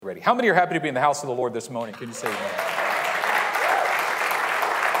ready. How many are happy to be in the house of the Lord this morning? Can you say amen?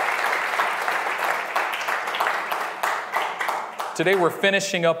 Today we're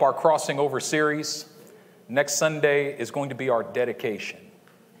finishing up our Crossing Over series. Next Sunday is going to be our dedication.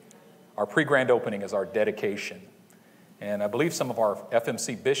 Our pre-grand opening is our dedication. And I believe some of our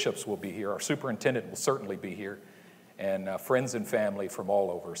FMC bishops will be here. Our superintendent will certainly be here. And friends and family from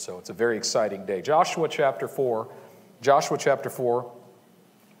all over. So it's a very exciting day. Joshua chapter 4.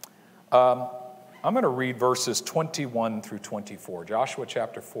 I'm going to read verses 21 through 24. Joshua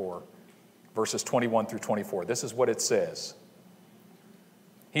chapter 4, verses 21 through 24. This is what it says.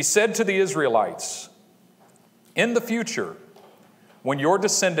 He said to the Israelites, "In the future, when your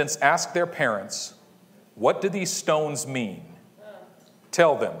descendants ask their parents, 'What do these stones mean?'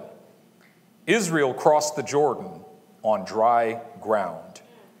 tell them, 'Israel crossed the Jordan on dry ground.'"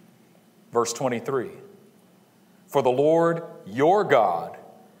 Verse 23. "For the Lord your God,"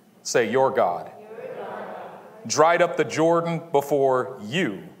 say your God, "dried up the Jordan before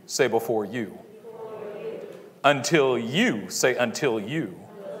you," say before you, "until you," say until you,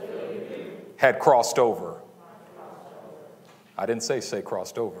 "had crossed over." I didn't say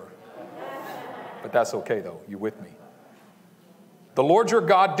crossed over. But that's okay though. You with me? "The Lord your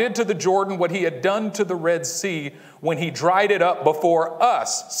God did to the Jordan what he had done to the Red Sea when he dried it up before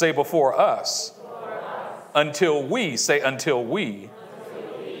us," say before us, "until we," say until we,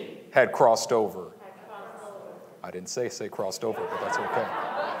 "had crossed over." I didn't say crossed over, but that's okay.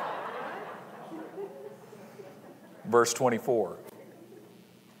 Verse 24.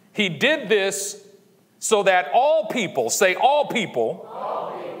 "He did this so that all people," say all people,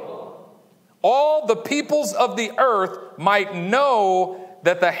 "all the peoples of the earth might know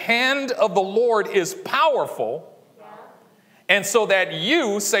that the hand of the Lord is powerful, and so that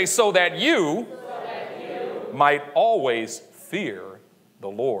you," say so that you, "might always fear the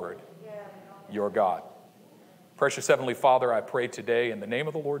Lord your God." Precious Heavenly Father, I pray today in the name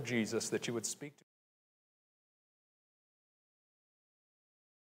of the Lord Jesus that you would speak to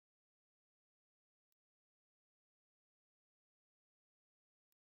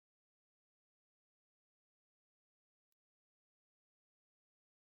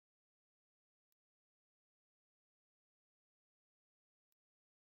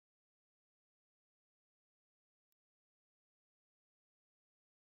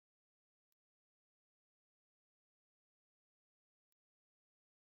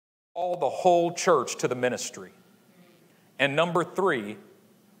call the whole church to the ministry. And number 3,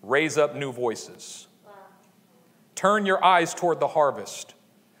 raise up new voices. Turn your eyes toward the harvest.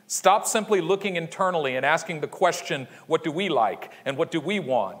 Stop simply looking internally and asking the question, what do we like? And what do we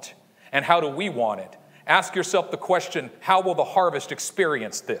want? And how do we want it? Ask yourself the question, how will the harvest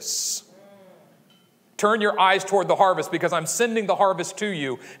experience this? Turn your eyes toward the harvest because I'm sending the harvest to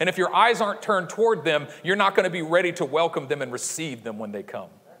you. And if your eyes aren't turned toward them, you're not going to be ready to welcome them and receive them when they come.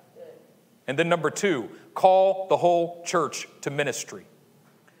 And then number 2, call the whole church to ministry.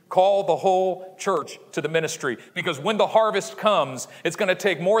 Call the whole church to the ministry. Because when the harvest comes, it's going to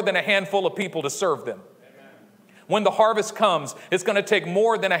take more than a handful of people to serve them. When the harvest comes, it's going to take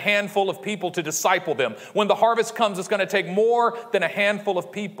more than a handful of people to disciple them. When the harvest comes, it's going to take more than a handful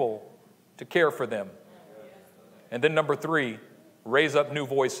of people to care for them. And then number 3, raise up new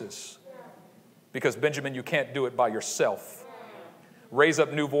voices. Because Benjamin, you can't do it by yourself. Raise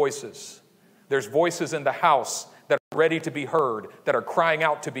up new voices. There's voices in the house that are ready to be heard, that are crying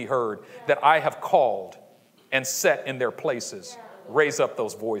out to be heard, that I have called and set in their places. Raise up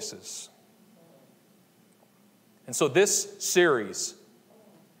those voices. And so this series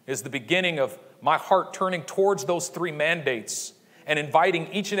is the beginning of my heart turning towards those 3 mandates and inviting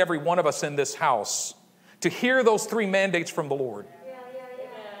each and every one of us in this house to hear those 3 mandates from the Lord.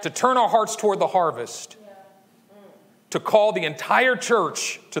 To turn our hearts toward the harvest. To call the entire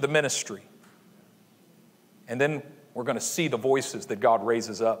church to the ministry. And then we're going to see the voices that God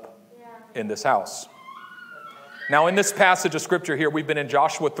raises up in this house. Now, in this passage of Scripture here, we've been in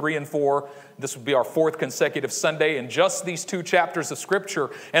Joshua 3 and 4. This will be our 4th consecutive Sunday in just these 2 chapters of Scripture.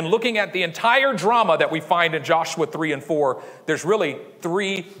 And looking at the entire drama that we find in Joshua 3 and 4, there's really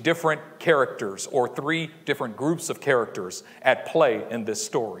 3 different characters or 3 different groups of characters at play in this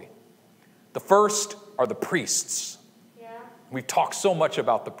story. The first are the priests. We've talked so much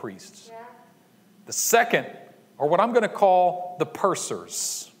about the priests. The second are what I'm going to call the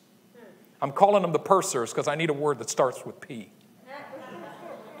pursers. I'm calling them the pursers because I need a word that starts with P.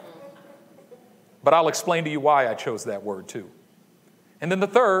 But I'll explain to you why I chose that word too. And then the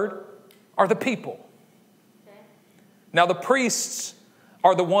third are the people. Now the priests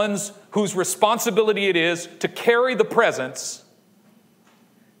are the ones whose responsibility it is to carry the presence,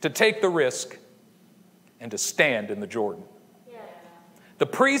 to take the risk, and to stand in the Jordan. The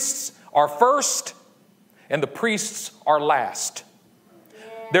priests are first, and the priests are last.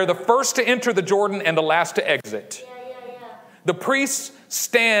 They're the first to enter the Jordan and the last to exit. The priests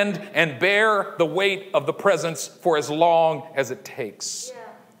stand and bear the weight of the presence for as long as it takes.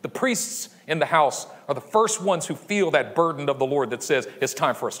 The priests in the house are the first ones who feel that burden of the Lord that says, it's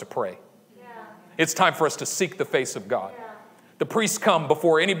time for us to pray. It's time for us to seek the face of God. The priests come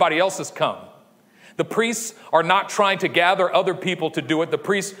before anybody else has come. The priests are not trying to gather other people to do it. The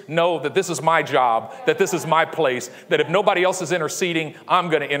priests know that this is my job, that this is my place, that if nobody else is interceding, I'm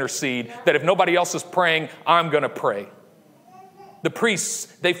going to intercede, that if nobody else is praying, I'm going to pray. The priests,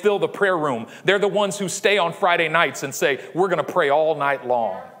 they fill the prayer room. They're the ones who stay on Friday nights and say, we're going to pray all night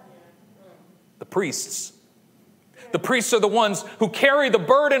long. The priests are the ones who carry the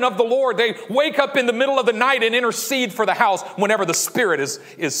burden of the Lord. They wake up in the middle of the night and intercede for the house whenever the Spirit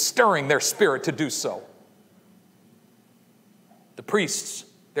is stirring their spirit to do so. The priests,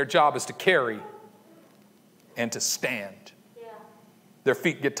 their job is to carry and to stand. Their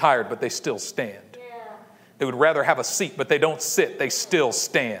feet get tired, but they still stand. They would rather have a seat, but they don't sit. They still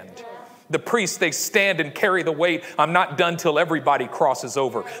stand. The priests, they stand and carry the weight. I'm not done till everybody crosses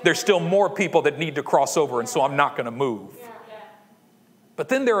over. There's still more people that need to cross over, and so I'm not going to move. But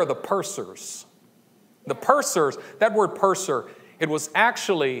then there are the pursers. The pursers, that word purser, it was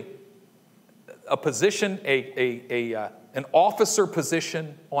actually a position, an officer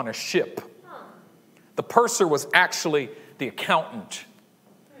position on a ship. The purser was actually the accountant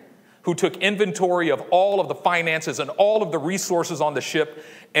who took inventory of all of the finances and all of the resources on the ship.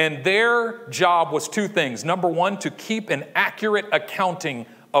 And their job was two things. Number one, to keep an accurate accounting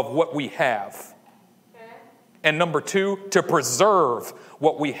of what we have. And number two, to preserve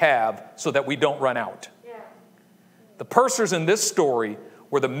what we have so that we don't run out. The pursers in this story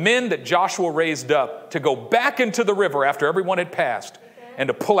were the men that Joshua raised up to go back into the river after everyone had passed and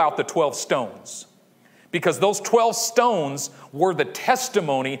to pull out the 12 stones. Because those 12 stones were the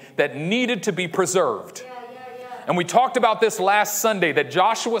testimony that needed to be preserved. And we talked about this last Sunday, that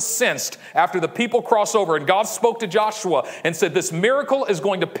Joshua sensed after the people cross over, and God spoke to Joshua and said, this miracle is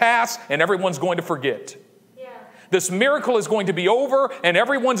going to pass and everyone's going to forget. This miracle is going to be over and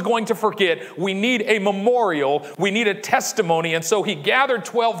everyone's going to forget. We need a memorial. We need a testimony. And so he gathered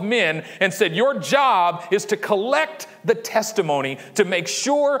 12 men and said, your job is to collect the testimony to make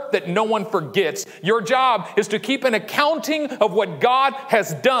sure that no one forgets. Your job is to keep an accounting of what God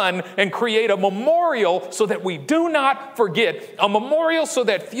has done and create a memorial so that we do not forget. A memorial so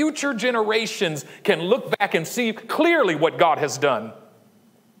that future generations can look back and see clearly what God has done.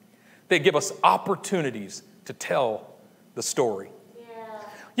 They give us opportunities to tell the story.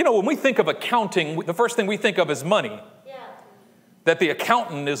 You know, when we think of accounting, the first thing we think of is money. That the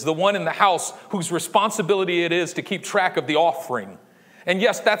accountant is the one in the house whose responsibility it is to keep track of the offering. And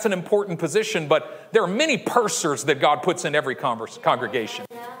yes, that's an important position, but there are many pursers that God puts in every congregation.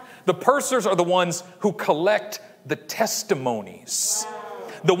 The pursers are the ones who collect the testimonies.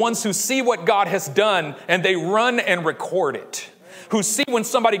 The ones who see what God has done and they run and record it. Who see when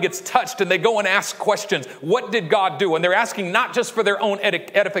somebody gets touched and they go and ask questions. What did God do? And they're asking not just for their own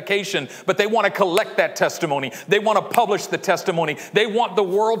edification, but they want to collect that testimony. They want to publish the testimony. They want the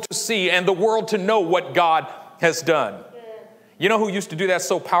world to see and the world to know what God has done. You know who used to do that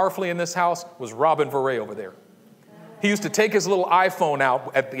so powerfully in this house? Was Robin Verrey over there. He used to take his little iPhone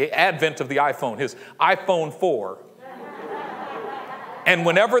out at the advent of the iPhone, his iPhone 4. And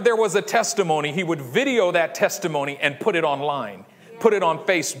whenever there was a testimony, he would video that testimony and put it online. Put it on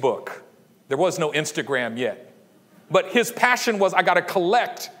Facebook. There was no Instagram yet. But his passion was, I got to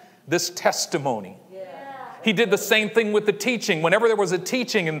collect this testimony. He did the same thing with the teaching. Whenever there was a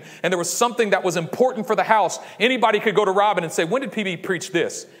teaching and there was something that was important for the house, anybody could go to Robin and say, when did PB preach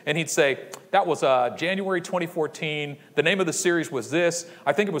this? And he'd say, that was January 2014. The name of the series was this.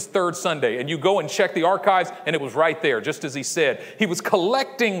 I think it was third Sunday. And you go and check the archives, and it was right there, just as he said. He was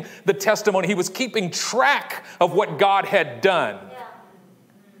collecting the testimony. He was keeping track of what God had done.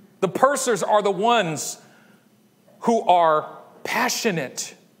 The pursers are the ones who are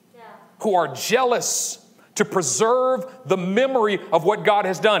passionate, who are jealous to preserve the memory of what God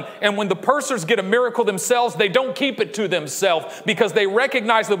has done. And when the pursers get a miracle themselves, they don't keep it to themselves because they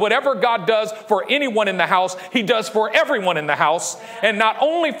recognize that whatever God does for anyone in the house, he does for everyone in the house. And not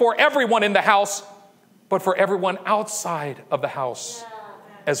only for everyone in the house, but for everyone outside of the house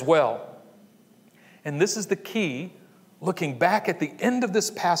as well. And this is the key. Looking back at the end of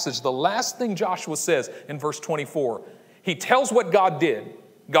this passage, the last thing Joshua says in verse 24, he tells what God did.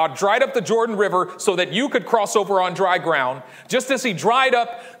 God dried up the Jordan River so that you could cross over on dry ground, just as he dried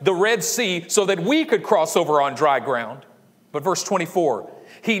up the Red Sea so that we could cross over on dry ground. But verse 24,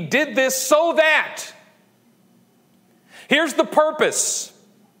 he did this so that, here's the purpose.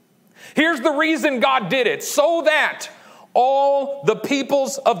 Here's the reason God did it, so that all the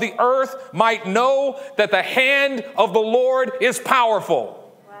peoples of the earth might know that the hand of the Lord is powerful.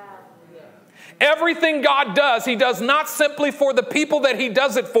 Everything God does, he does not simply for the people that he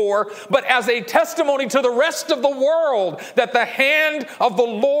does it for, but as a testimony to the rest of the world that the hand of the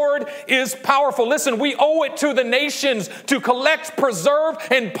Lord is powerful. Listen, we owe it to the nations to collect, preserve,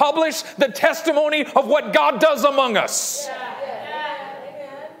 and publish the testimony of what God does among us.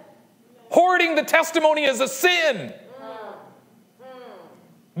 Hoarding the testimony is a sin.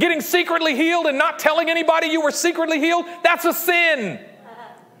 Getting secretly healed and not telling anybody you were secretly healed, that's a sin.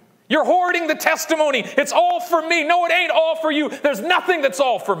 You're hoarding the testimony. It's all for me. No, it ain't all for you. There's nothing that's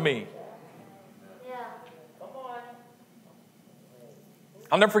all for me. Yeah. Come on.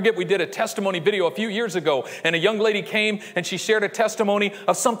 I'll never forget, we did a testimony video a few years ago, and a young lady came and she shared a testimony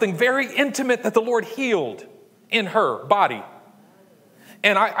of something very intimate that the Lord healed in her body.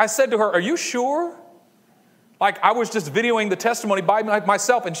 And I said to her, are you sure? Like, I was just videoing the testimony by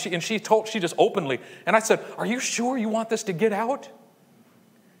myself, and she just openly. And I said, are you sure you want this to get out?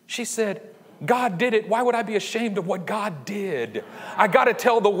 She said, God did it. Why would I be ashamed of what God did? I got to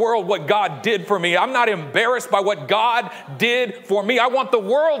tell the world what God did for me. I'm not embarrassed by what God did for me. I want the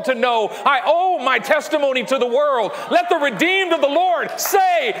world to know I owe my testimony to the world. Let the redeemed of the Lord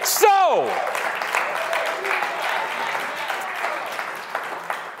say so.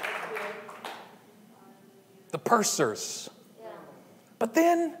 The pursers. But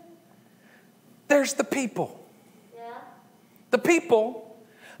then there's the people. The people,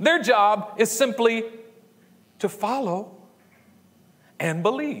 their job is simply to follow and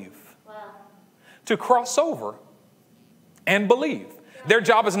believe. To cross over and believe. Their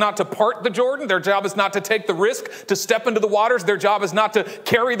job is not to part the Jordan. Their job is not to take the risk to step into the waters. Their job is not to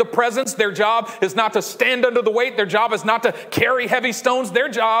carry the presence. Their job is not to stand under the weight. Their job is not to carry heavy stones. Their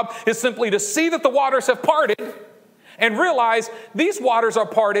job is simply to see that the waters have parted and realize these waters are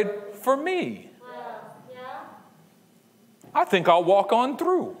parted for me. I think I'll walk on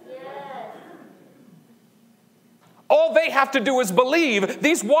through. All they have to do is believe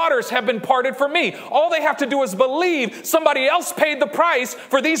these waters have been parted for me. All they have to do is believe somebody else paid the price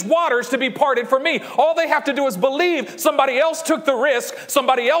for these waters to be parted for me. All they have to do is believe somebody else took the risk,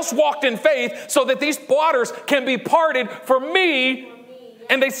 somebody else walked in faith so that these waters can be parted for me.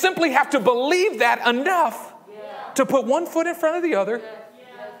 And they simply have to believe that enough to put one foot in front of the other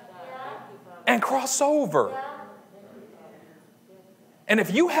and cross over. And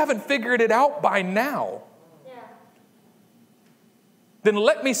if you haven't figured it out by now, then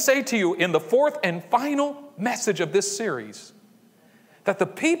let me say to you in the fourth and final message of this series that the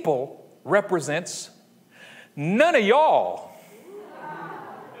people represents none of y'all.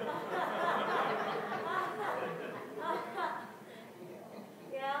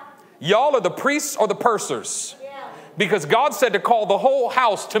 Y'all are the priests or the pursers. Because God said to call the whole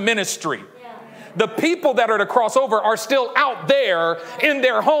house to ministry. The people that are to cross over are still out there in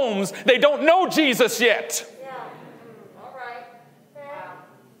their homes. They don't know Jesus yet.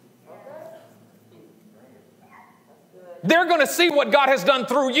 They're going to see what God has done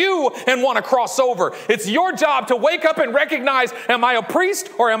through you and want to cross over. It's your job to wake up and recognize, am I a priest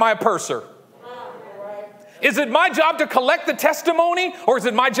or am I a purser? Is it my job to collect the testimony or is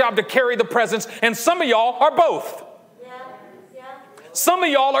it my job to carry the presence? And some of y'all are both. Some of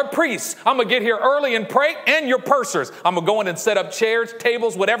y'all are priests. I'm going to get here early and pray, and you're pursers. I'm going to go in and set up chairs,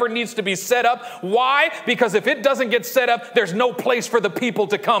 tables, whatever needs to be set up. Why? Because if it doesn't get set up, there's no place for the people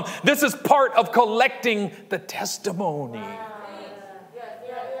to come. This is part of collecting the testimony.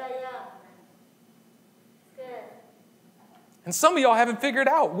 And some of y'all haven't figured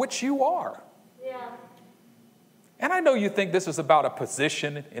out which you are. And I know you think this is about a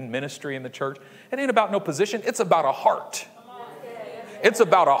position in ministry in the church. It ain't about no position. It's about a heart. It's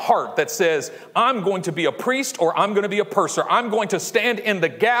about a heart that says, I'm going to be a priest or I'm going to be a purser. I'm going to stand in the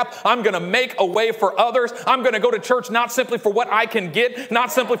gap. I'm going to make a way for others. I'm going to go to church not simply for what I can get,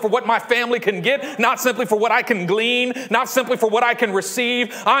 not simply for what my family can get, not simply for what I can glean, not simply for what I can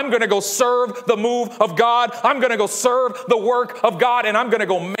receive. I'm going to go serve the move of God. I'm going to go serve the work of God, and I'm going to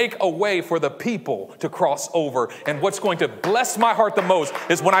go make a way for the people to cross over. And what's going to bless my heart the most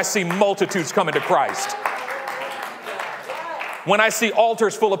is when I see multitudes coming to Christ. When I see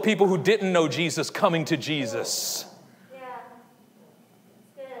altars full of people who didn't know Jesus coming to Jesus.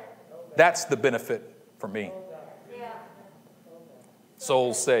 That's the benefit for me.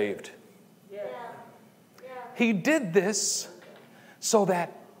 souls saved. He did this so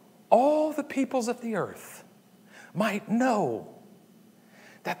that all the peoples of the earth might know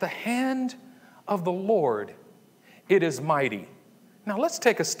that the hand of the Lord, it is mighty. Now let's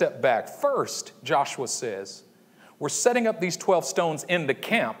take a step back. First, Joshua says, we're setting up these 12 stones in the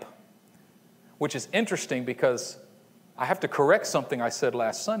camp, which is interesting because I have to correct something I said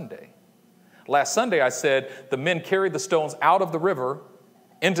last Sunday. Last Sunday I said the men carried the stones out of the river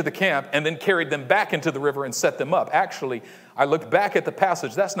into the camp and then carried them back into the river and set them up. Actually, I looked back at the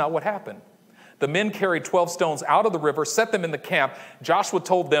passage. That's not what happened. The men carried 12 stones out of the river, set them in the camp. Joshua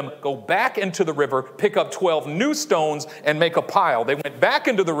told them, go back into the river, pick up 12 new stones and make a pile. They went back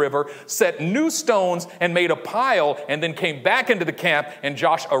into the river, set new stones and made a pile, and then came back into the camp, and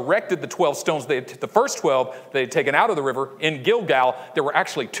Josh erected the 12 stones. The first 12 they had taken out of the river in Gilgal. There were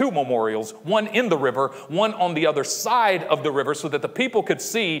actually two memorials, one in the river, one on the other side of the river, so that the people could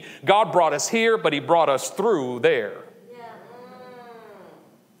see God brought us here, but he brought us through there.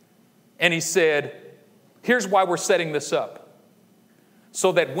 And he said, here's why we're setting this up.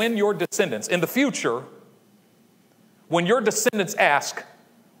 So that when your descendants, in the future, when your descendants ask,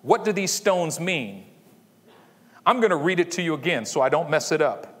 what do these stones mean? I'm going to read it to you again so I don't mess it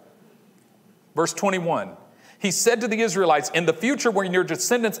up. Verse 21, he said to the Israelites, in the future when your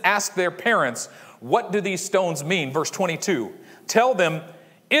descendants ask their parents, what do these stones mean? Verse 22, tell them,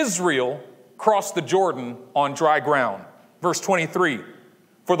 Israel crossed the Jordan on dry ground. Verse 23,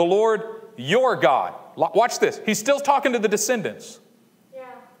 for the Lord, your God, watch this. He's still talking to the descendants. Yeah.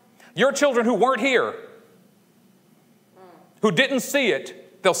 Your children who weren't here, who didn't see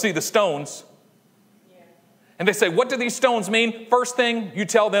it, they'll see the stones. Yeah. And they say, what do these stones mean? First thing you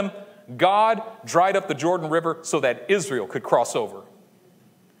tell them, God dried up the Jordan River so that Israel could cross over. And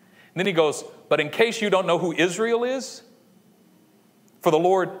then he goes, but in case you don't know who Israel is, for the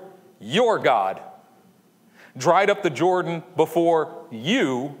Lord, your God, dried up the Jordan before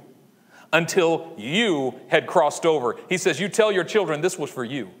you until you had crossed over. He says, you tell your children this was for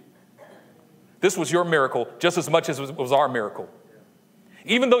you. This was your miracle just as much as it was our miracle.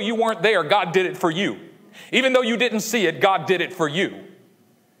 Even though you weren't there, God did it for you. Even though you didn't see it, God did it for you.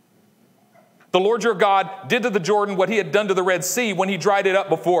 The Lord your God did to the Jordan what he had done to the Red Sea when he dried it up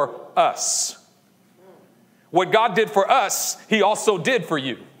before us. What God did for us, he also did for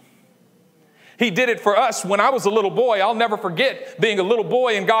you. He did it for us when I was a little boy. I'll never forget being a little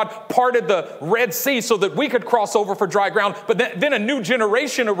boy and God parted the Red Sea so that we could cross over for dry ground. But then a new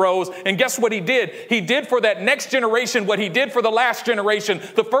generation arose, and guess what he did? He did for that next generation what he did for the last generation.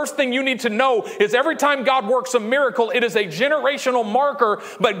 The first thing you need to know is every time God works a miracle, it is a generational marker,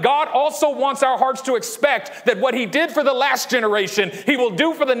 but God also wants our hearts to expect that what he did for the last generation, he will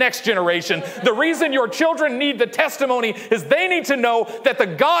do for the next generation. The reason your children need the testimony is they need to know that the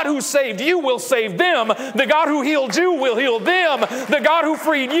God who saved you will save them. The God who healed you will heal them. The God who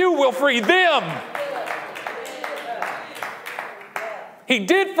freed you will free them. He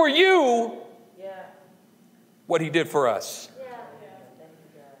did for you what he did for us.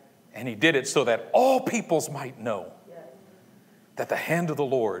 And he did it so that all peoples might know that the hand of the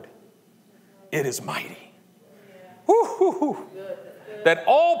Lord, it is mighty. Woo-hoo-hoo. That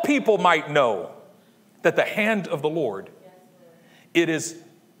all people might know that the hand of the Lord, it is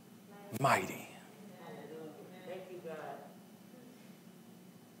mighty.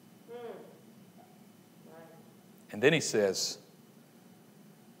 And then he says,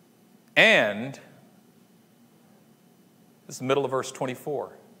 and, this is the middle of verse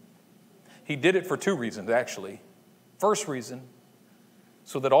 24. He did it for two reasons, actually. First reason,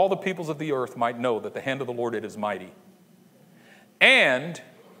 so that all the peoples of the earth might know that the hand of the Lord, it is mighty. And,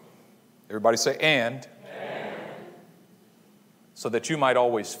 everybody say, and, so that you might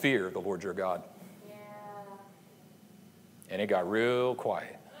always fear the Lord your God. Yeah. And it got real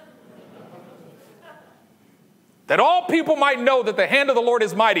quiet. That all people might know that the hand of the Lord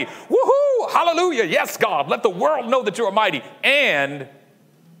is mighty. Woohoo! Hallelujah! Yes, God, let the world know that you are mighty. And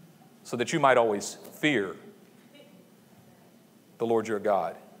so that you might always fear the Lord your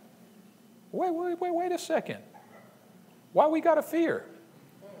God. Wait a second. Why we got to fear?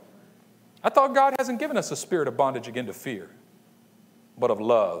 I thought God hasn't given us a spirit of bondage again to fear, but of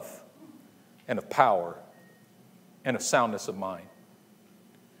love and of power and of soundness of mind.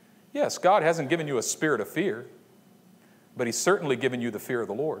 Yes, God hasn't given you a spirit of fear, but he's certainly given you the fear of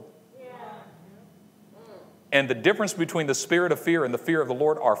the Lord. Yeah. And the difference between the spirit of fear and the fear of the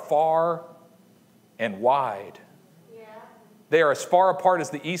Lord are far and wide. Yeah. They are as far apart as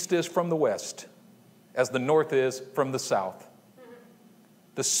the east is from the west, as the north is from the south.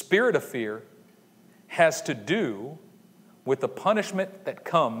 The spirit of fear has to do with the punishment that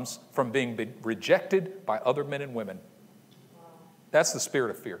comes from being rejected by other men and women. That's the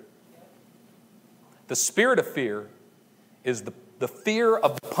spirit of fear. The spirit of fear is the fear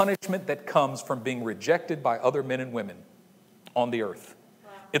of the punishment that comes from being rejected by other men and women on the earth.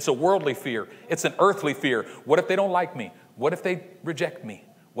 It's a worldly fear. It's an earthly fear. What if they don't like me? What if they reject me?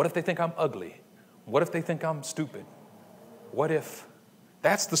 What if they think I'm ugly? What if they think I'm stupid? What if?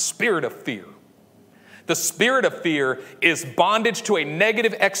 That's the spirit of fear. The spirit of fear is bondage to a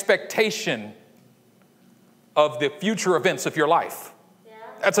negative expectation of the future events of your life.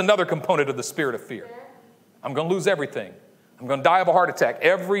 That's another component of the spirit of fear. I'm going to lose everything. I'm going to die of a heart attack.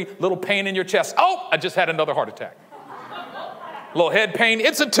 Every little pain in your chest. Oh, I just had another heart attack. Little head pain.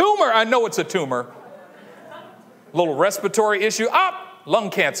 It's a tumor. I know it's a tumor. Little respiratory issue. Lung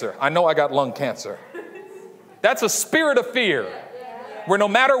cancer. I know I got lung cancer. That's a spirit of fear. Where no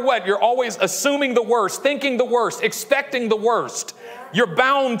matter what, you're always assuming the worst, thinking the worst, expecting the worst. You're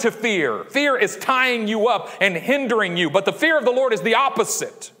bound to fear. Fear is tying you up and hindering you. But the fear of the Lord is the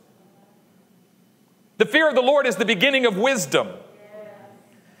opposite. The fear of the Lord is the beginning of wisdom.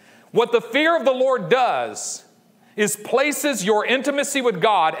 What the fear of the Lord does is places your intimacy with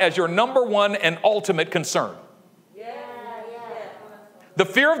God as your number one and ultimate concern. The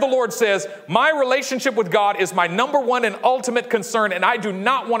fear of the Lord says, my relationship with God is my number one and ultimate concern, and I do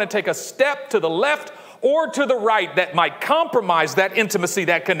not want to take a step to the left or to the right that might compromise that intimacy,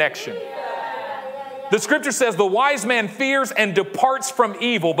 that connection. The scripture says the wise man fears and departs from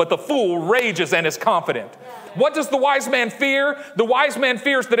evil, but the fool rages and is confident. What does the wise man fear? The wise man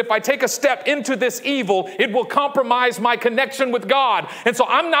fears that if I take a step into this evil, it will compromise my connection with God. And so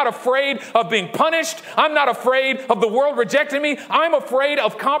I'm not afraid of being punished. I'm not afraid of the world rejecting me. I'm afraid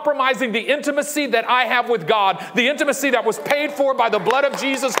of compromising the intimacy that I have with God, the intimacy that was paid for by the blood of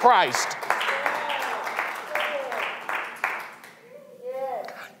Jesus Christ.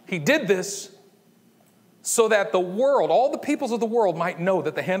 He did this so that the world, all the peoples of the world might know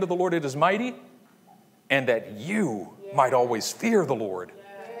that the hand of the Lord, it is mighty, and that you might always fear the Lord.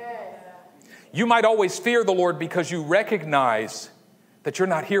 You might always fear the Lord because you recognize that you're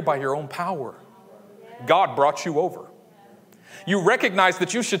not here by your own power. God brought you over. You recognize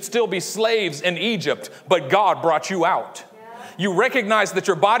that you should still be slaves in Egypt, but God brought you out. You recognize that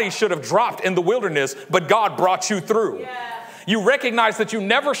your body should have dropped in the wilderness, but God brought you through. You recognize that you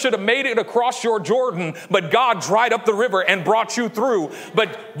never should have made it across your Jordan, but God dried up the river and brought you through.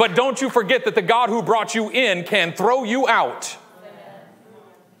 But don't you forget that the God who brought you in can throw you out. So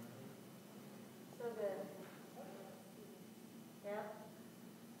good. Yeah.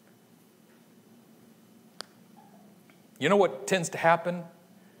 You know what tends to happen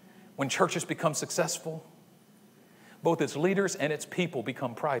when churches become successful? Both its leaders and its people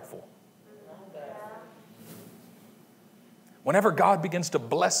become prideful. Whenever God begins to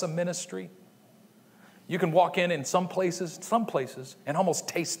bless a ministry, you can walk in some places, and almost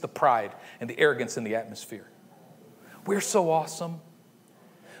taste the pride and the arrogance in the atmosphere. We're so awesome.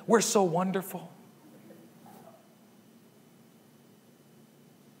 We're so wonderful.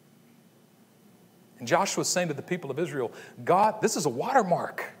 And Joshua was saying to the people of Israel, God, this is a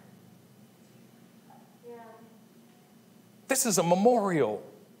watermark. Yeah. This is a memorial.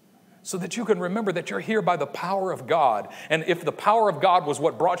 So that you can remember that you're here by the power of God. And if the power of God was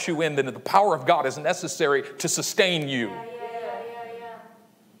what brought you in, then the power of God is necessary to sustain you. Yeah.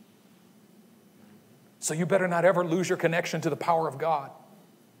 So you better not ever lose your connection to the power of God.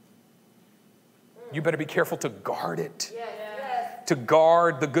 You better be careful to guard it. To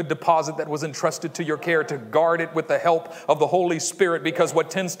guard the good deposit that was entrusted to your care, to guard it with the help of the Holy Spirit, because what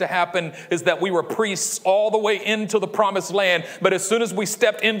tends to happen is that we were priests all the way into the promised land, but as soon as we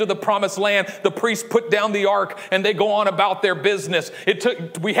stepped into the promised land, the priests put down the ark and they go on about their business.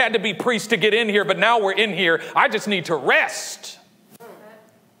 We had to be priests to get in here, but now we're in here. I just need to rest.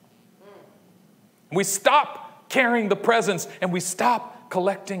 We stop carrying the presence and we stop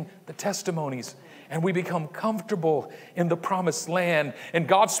collecting the testimonies. And we become comfortable in the promised land. And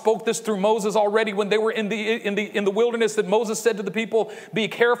God spoke this through Moses already when they were in the wilderness, that Moses said to the people, be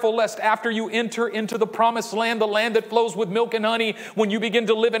careful lest after you enter into the promised land, the land that flows with milk and honey, when you begin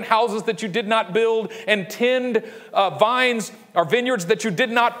to live in houses that you did not build and tend vines or vineyards that you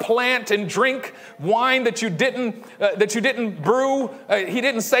did not plant and drink wine that you didn't brew. He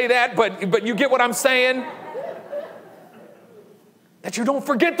didn't say that, but you get what I'm saying. That you don't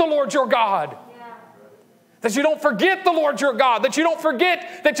forget the Lord your God. That you don't forget the Lord your God. That you don't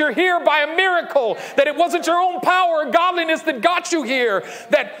forget that you're here by a miracle. That it wasn't your own power or godliness that got you here.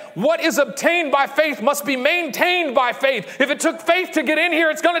 That what is obtained by faith must be maintained by faith. If it took faith to get in here,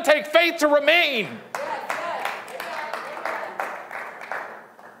 it's going to take faith to remain.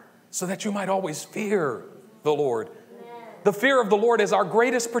 so that you might always fear the Lord. The fear of the Lord is our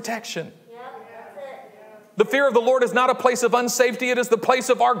greatest protection. The fear of the Lord is not a place of unsafety. It is the place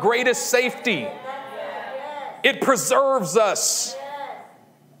of our greatest safety. It preserves us.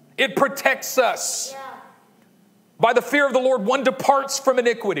 It protects us. By the fear of the Lord, one departs from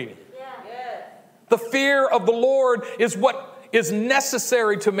iniquity. The fear of the Lord is what is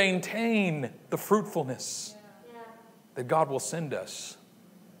necessary to maintain the fruitfulness that God will send us.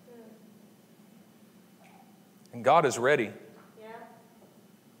 And God is ready.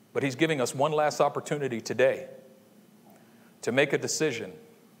 But He's giving us one last opportunity today to make a decision.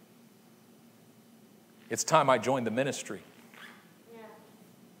 It's time I join the ministry.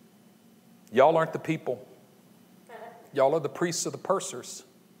 Y'all aren't the people. Y'all are the priests of the pursers.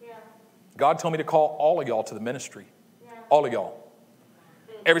 God told me to call all of y'all to the ministry. All of y'all.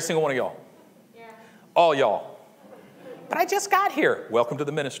 Every single one of y'all. All y'all. But I just got here. Welcome to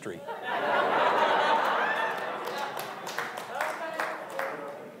the ministry.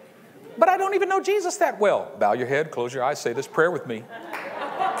 But I don't even know Jesus that well. Bow your head, close your eyes, say this prayer with me.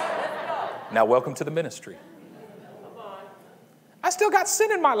 Now welcome to the ministry. I still got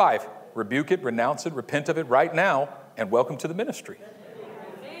sin in my life. Rebuke it, renounce it, repent of it right now, and welcome to the ministry.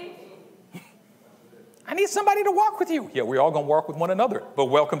 I need somebody to walk with you. Yeah, we're all going to walk with one another, but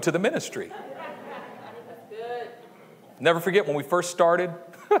welcome to the ministry. Never forget when we first started,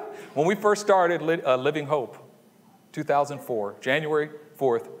 Living Hope, 2004, January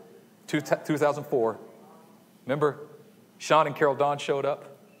 4th, 2004. Remember, Sean and Carol Dawn showed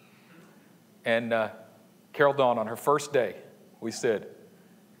up. And Carol Dawn, on her first day, we said,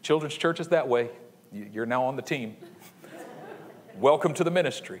 children's church is that way. You're now on the team. Welcome to the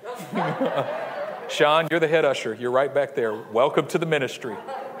ministry. Sean, you're the head usher. You're right back there. Welcome to the ministry.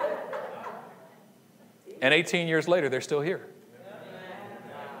 And 18 years later, they're still here.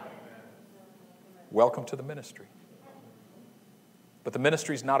 Welcome to the ministry. But the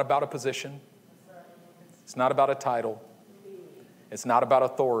ministry is not about a position. It's not about a title. It's not about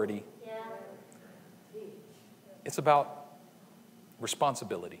authority. It's about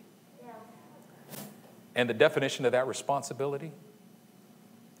responsibility. And the definition of that responsibility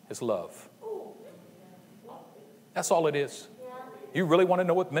is love. That's all it is. You really want to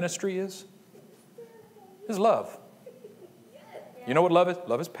know what ministry is? It's love. You know what love is?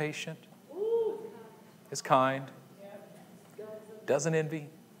 Love is patient. It's kind. Doesn't envy.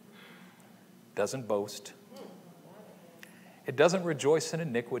 Doesn't boast. It doesn't rejoice in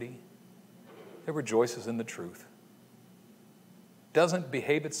iniquity. It rejoices in the truth. Doesn't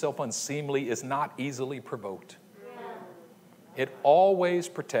behave itself unseemly, is not easily provoked. It always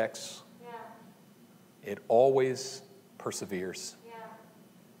protects. It always perseveres.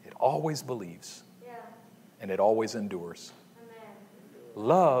 It always believes. And it always endures.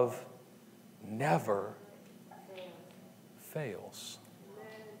 Love never fails.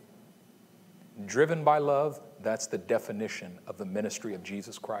 Driven by love, that's the definition of the ministry of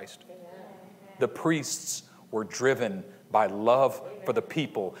Jesus Christ. The priests were driven by love for the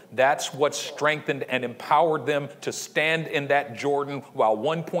people. That's what strengthened and empowered them to stand in that Jordan while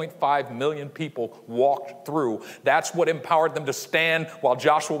 1.5 million people walked through. That's what empowered them to stand while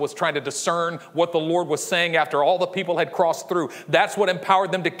Joshua was trying to discern what the Lord was saying after all the people had crossed through. That's what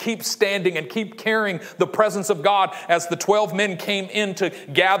empowered them to keep standing and keep carrying the presence of God as the 12 men came in to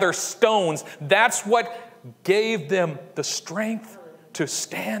gather stones. That's what gave them the strength to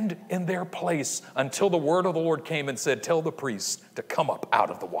stand in their place until the word of the Lord came and said, tell the priests to come up out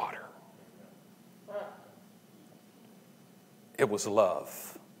of the water. It was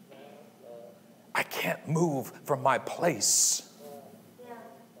love. I can't move from my place.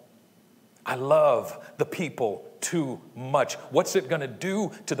 I love the people too much. What's it going to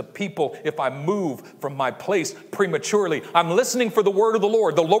do to the people if I move from my place prematurely? I'm listening for the word of the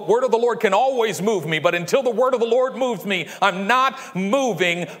Lord. The word of the Lord can always move me, but until the word of the Lord moves me, I'm not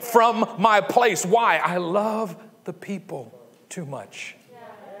moving from my place. Why? I love the people too much.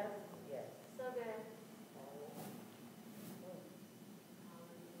 So good.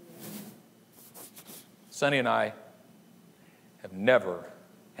 Sonny and I have never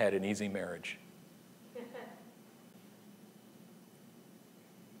had an easy marriage.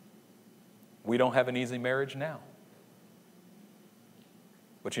 We don't have an easy marriage now.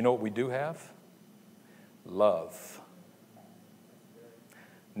 But you know what we do have? Love.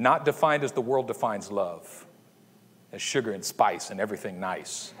 Not defined as the world defines love, as sugar and spice and everything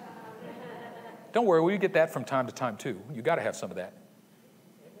nice. Don't worry, we get that from time to time too. You got to have some of that.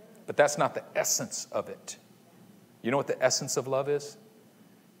 But that's not the essence of it. You know what the essence of love is?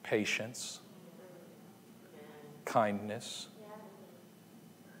 Patience, kindness,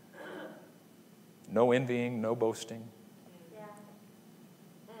 No envying, no boasting. Yeah.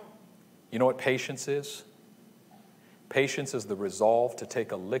 You know what patience is? Patience is the resolve to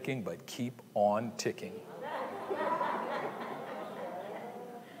take a licking but keep on ticking.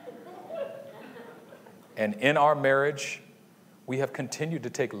 And in our marriage, we have continued to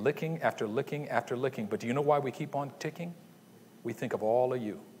take licking after licking after licking. But do you know why we keep on ticking? We think of all of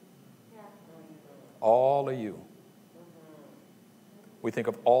you. Yeah. All of you. We think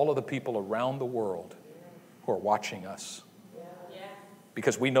of all of the people around the world who are watching us.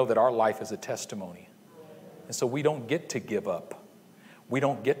 Because we know that our life is a testimony. And so we don't get to give up. We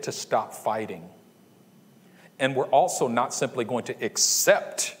don't get to stop fighting. And we're also not simply going to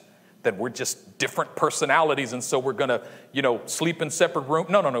accept that we're just different personalities and so we're going to, sleep in separate rooms.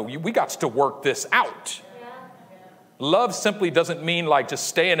 No. We got to work this out. Love simply doesn't mean like just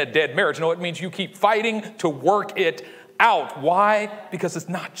stay in a dead marriage. No, it means you keep fighting to work it out. Why? Because it's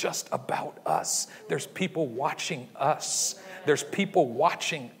not just about us. There's people watching us. There's people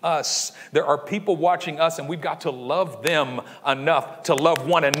watching us. There are people watching us, and we've got to love them enough to love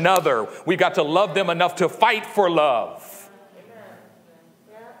one another. We've got to love them enough to fight for love.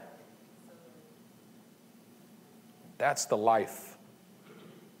 That's the life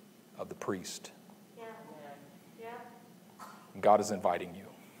of the priest. God is inviting you.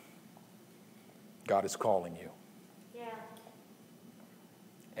 God is calling you.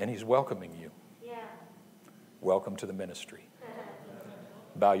 And he's welcoming you. Welcome to the ministry.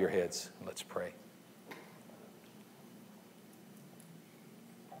 Bow your heads and let's pray.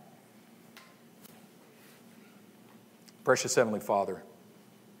 Precious Heavenly Father,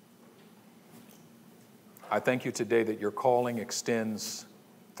 I thank you today that your calling extends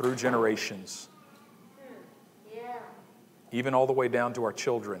through generations, even all the way down to our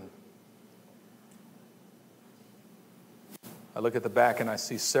children. I look at the back and I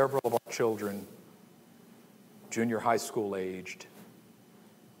see several of our children, junior high school aged,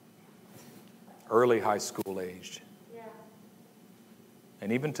 early high school aged.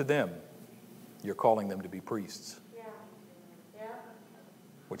 And even to them, you're calling them to be priests.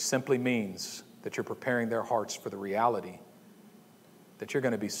 Which simply means that you're preparing their hearts for the reality that you're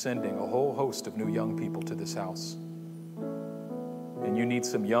going to be sending a whole host of new young people to this house. And you need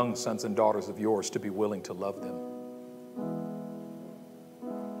some young sons and daughters of yours to be willing to love them.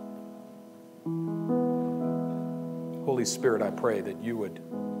 Holy Spirit, I pray that you would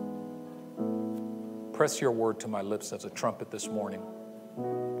press your word to my lips as a trumpet this morning.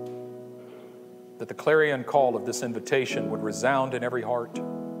 That the clarion call of this invitation would resound in every heart.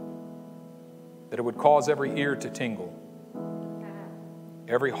 That it would cause every ear to tingle,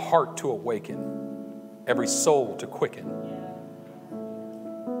 every heart to awaken, every soul to quicken.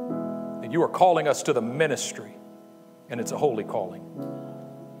 And you are calling us to the ministry, and it's a holy calling.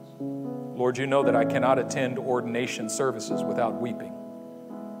 Lord, you know that I cannot attend ordination services without weeping,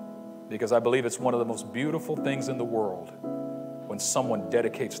 because I believe it's one of the most beautiful things in the world when someone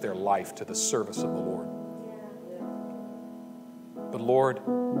dedicates their life to the service of the Lord. But Lord,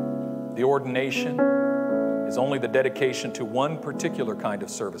 the ordination is only the dedication to one particular kind of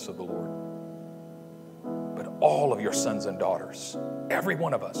service of the Lord. But all of your sons and daughters, every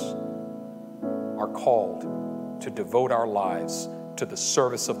one of us, are called to devote our lives to the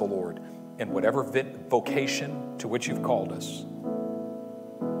service of the Lord in whatever vocation to which you've called us.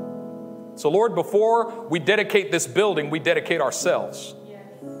 So Lord, before we dedicate this building, we dedicate ourselves.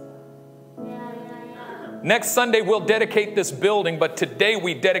 Next Sunday, we'll dedicate this building, but today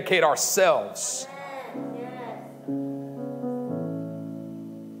we dedicate ourselves.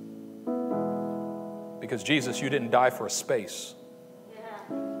 Because Jesus, you didn't die for a space.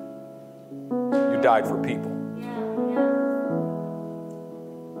 You died for people.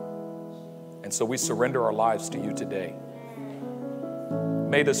 And so we surrender our lives to you today.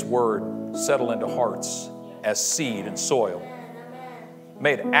 May this word settle into hearts as seed and soil.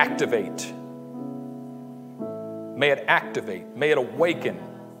 May it activate. May it activate. May it awaken.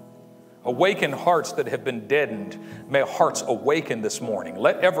 Awaken hearts that have been deadened. May hearts awaken this morning.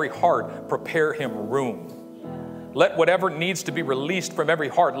 Let every heart prepare him room. Let whatever needs to be released from every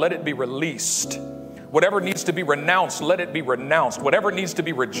heart, let it be released. Whatever needs to be renounced, let it be renounced. Whatever needs to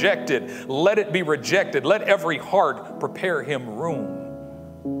be rejected, let it be rejected. Let every heart prepare him room.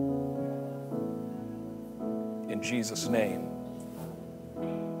 In Jesus' name.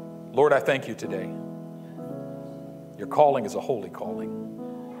 Lord, I thank you today. Your calling is a holy calling.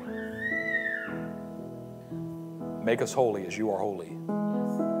 Make us holy as you are holy.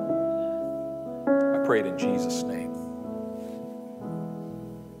 I pray it in Jesus' name.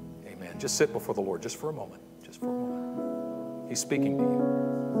 Amen. Just sit before the Lord just for a moment. Just for a moment. He's speaking to you.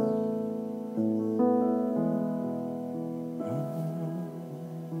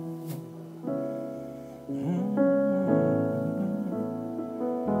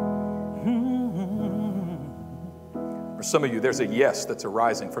 Some of you, there's a yes that's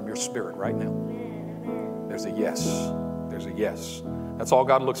arising from your spirit right now. There's a yes. There's a yes. That's all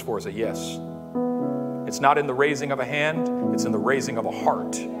God looks for is a yes. It's not in the raising of a hand, it's in the raising of a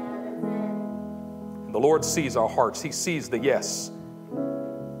heart. And the Lord sees our hearts. He sees the yes.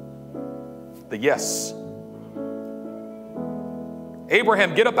 The yes.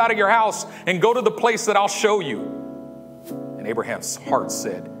 Abraham, get up out of your house and go to the place that I'll show you. And Abraham's heart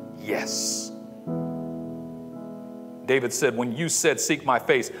said, yes. David said, when you said, seek my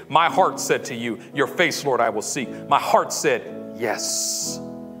face, my heart said to you, your face, Lord, I will seek. My heart said, yes.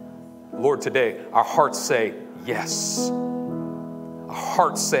 Lord, today, our hearts say, yes. Our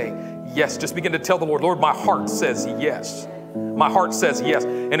hearts say, yes. Just begin to tell the Lord, Lord, my heart says yes. My heart says yes.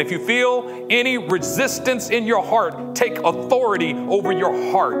 And if you feel any resistance in your heart, take authority over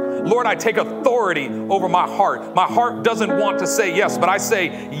your heart. Lord, I take authority over my heart. My heart doesn't want to say yes, but I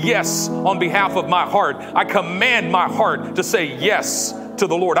say yes on behalf of my heart. I command my heart to say yes to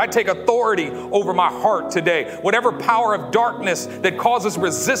the Lord. I take authority over my heart today. Whatever power of darkness that causes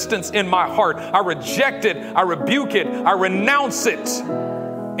resistance in my heart, I reject it, I rebuke it, I renounce it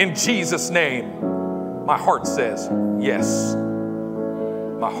in Jesus' name. My heart says yes.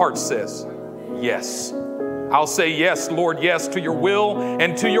 My heart says yes. I'll say yes, Lord, yes to your will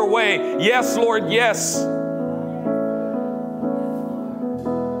and to your way. Yes, Lord, yes.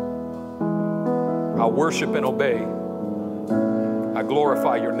 I'll worship and obey. I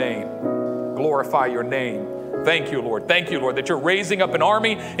glorify your name. Glorify your name. Thank you, Lord. Thank you, Lord, that you're raising up an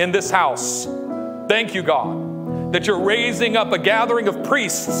army in this house. Thank you, God, that you're raising up a gathering of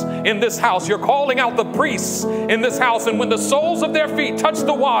priests in this house. You're calling out the priests in this house. And when the soles of their feet touch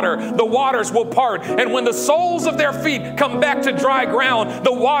the waters will part. And when the soles of their feet come back to dry ground,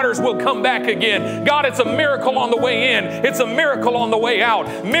 the waters will come back again. God, it's a miracle on the way in. It's a miracle on the way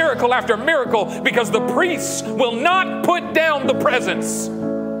out. Miracle after miracle, because the priests will not put down the presence.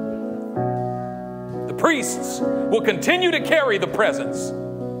 The priests will continue to carry the presence.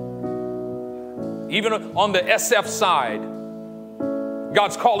 Even on the SF side,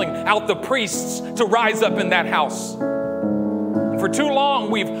 God's calling out the priests to rise up in that house. And for too long,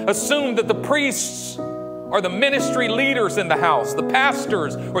 we've assumed that the priests are the ministry leaders in the house, the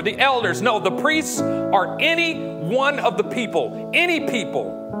pastors or the elders. No, the priests are any one of the people, any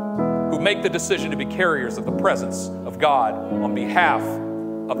people who make the decision to be carriers of the presence of God on behalf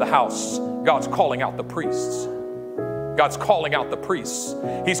of the house. God's calling out the priests. God's calling out the priests.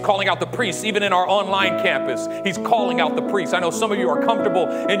 He's calling out the priests even in our online campus. He's calling out the priests. I know some of you are comfortable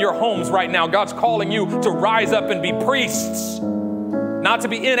in your homes right now. God's calling you to rise up and be priests. Not to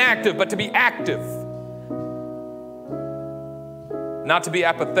be inactive, but to be active. Not to be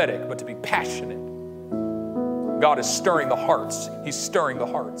apathetic, but to be passionate. God is stirring the hearts. He's stirring the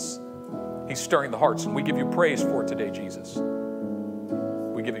hearts. He's stirring the hearts. And we give you praise for it today, Jesus.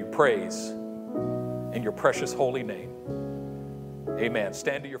 We give you praise in your precious holy name. Amen.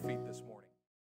 Stand to your feet this morning.